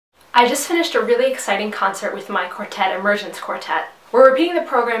I just finished a really exciting concert with my quartet, Emergence Quartet. We're repeating the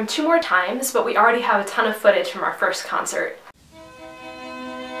program 2 more times, but we already have a ton of footage from our first concert.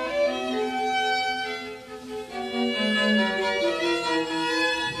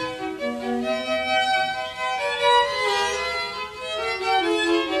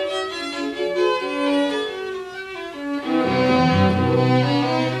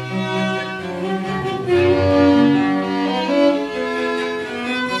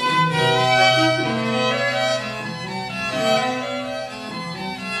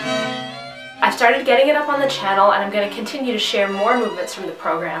 I started getting it up on the channel, and I'm going to continue to share more movements from the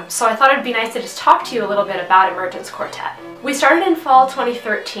program, so I thought it'd be nice to just talk to you a little bit about Emergence Quartet. We started in fall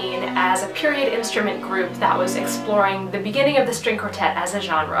 2013 as a period instrument group that was exploring the beginning of the string quartet as a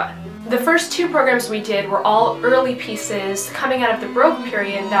genre. The first 2 programs we did were all early pieces coming out of the Baroque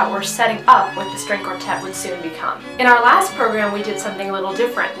period that were setting up what the string quartet would soon become. In our last program we did something a little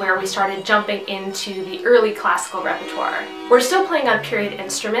different, where we started jumping into the early classical repertoire. We're still playing on period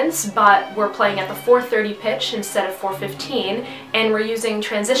instruments, but we're playing at the 4/30 pitch instead of 4/15, and we're using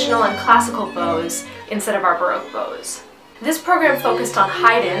transitional and classical bows instead of our Baroque bows. This program focused on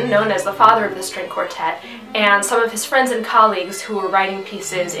Haydn, known as the father of the string quartet, and some of his friends and colleagues who were writing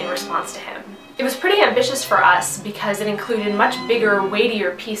pieces in response to him. It was pretty ambitious for us because it included much bigger,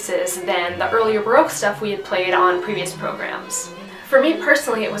 weightier pieces than the earlier Baroque stuff we had played on previous programs. For me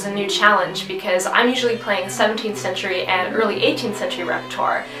personally, it was a new challenge because I'm usually playing 17th century and early 18th century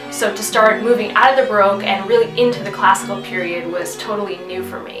repertoire, so to start moving out of the Baroque and really into the classical period was totally new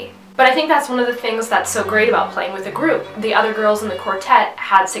for me. But I think that's one of the things that's so great about playing with a group. The other girls in the quartet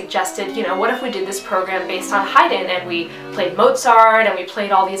had suggested, you know, what if we did this program based on Haydn and we played Mozart and we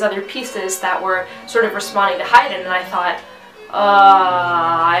played all these other pieces that were sort of responding to Haydn, and I thought,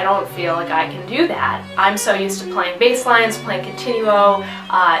 I don't feel like I can do that. I'm so used to playing bass lines, playing continuo,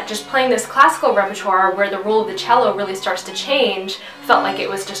 just playing this classical repertoire where the role of the cello really starts to change, felt like it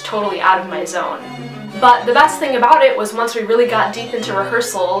was just totally out of my zone. But the best thing about it was once we really got deep into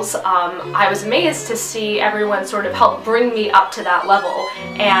rehearsals, I was amazed to see everyone sort of help bring me up to that level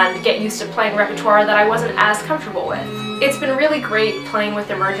and get used to playing repertoire that I wasn't as comfortable with. It's been really great playing with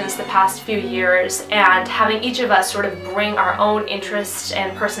Emergence the past few years and having each of us sort of bring our own interests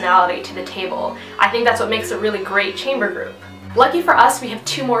and personality to the table. I think that's what makes a really great chamber group. Lucky for us, we have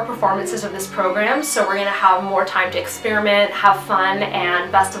 2 more performances of this program, so we're going to have more time to experiment, have fun,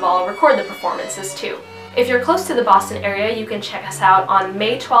 and best of all, record the performances too. If you're close to the Boston area, you can check us out on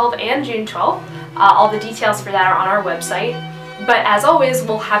May 12 and June 12. All the details for that are on our website. But as always,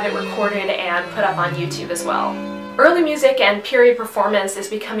 we'll have it recorded and put up on YouTube as well. Early music and period performance is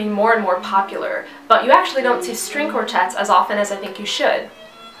becoming more and more popular, but you actually don't see string quartets as often as I think you should.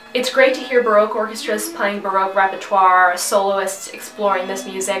 It's great to hear Baroque orchestras playing Baroque repertoire, soloists exploring this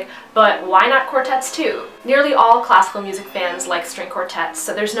music, but why not quartets too? Nearly all classical music fans like string quartets,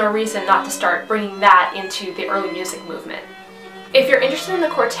 so there's no reason not to start bringing that into the early music movement. If you're interested in the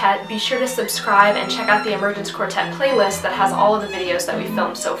quartet, be sure to subscribe and check out the Emergence Quartet playlist that has all of the videos that we've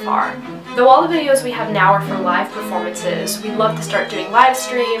filmed so far. Though all the videos we have now are for live performances, we'd love to start doing live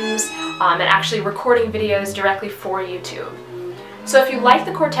streams and actually recording videos directly for YouTube. So if you like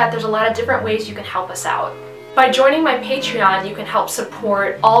the quartet, there's a lot of different ways you can help us out. By joining my Patreon, you can help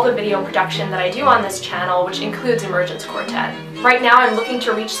support all the video production that I do on this channel, which includes Emergence Quartet. Right now I'm looking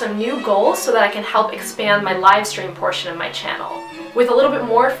to reach some new goals so that I can help expand my live stream portion of my channel. With a little bit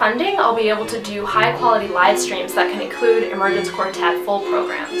more funding, I'll be able to do high-quality live streams that can include Emergence Quartet full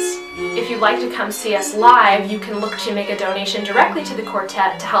programs. If you'd like to come see us live, you can look to make a donation directly to the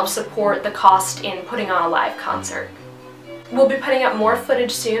quartet to help support the cost in putting on a live concert. We'll be putting up more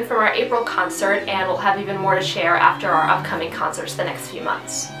footage soon from our April concert, and we'll have even more to share after our upcoming concerts the next few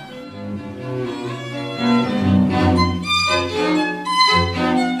months.